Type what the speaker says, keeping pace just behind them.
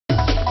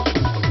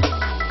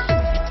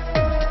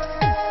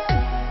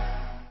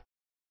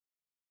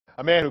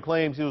A man who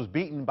claims he was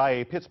beaten by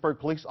a Pittsburgh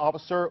police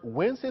officer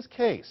wins his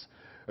case.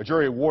 A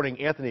jury awarding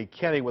Anthony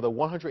Kenny with a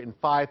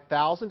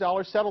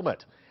 $105,000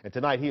 settlement. And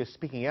tonight he is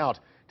speaking out,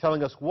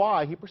 telling us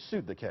why he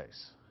pursued the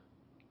case.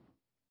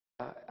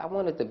 I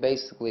wanted to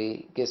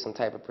basically get some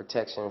type of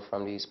protection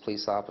from these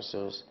police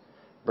officers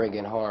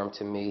bringing harm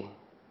to me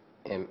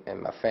and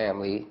my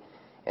family,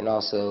 and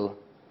also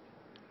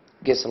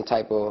get some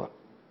type of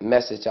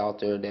message out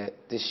there that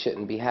this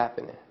shouldn't be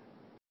happening.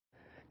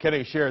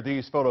 Kenny shared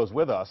these photos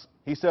with us.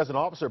 He says an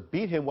officer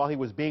beat him while he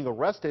was being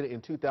arrested in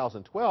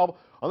 2012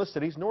 on the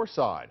city's north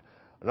side.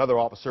 Another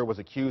officer was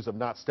accused of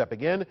not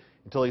stepping in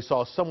until he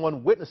saw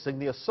someone witnessing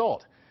the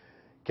assault.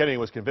 Kenny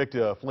was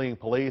convicted of fleeing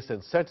police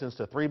and sentenced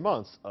to 3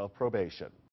 months of probation.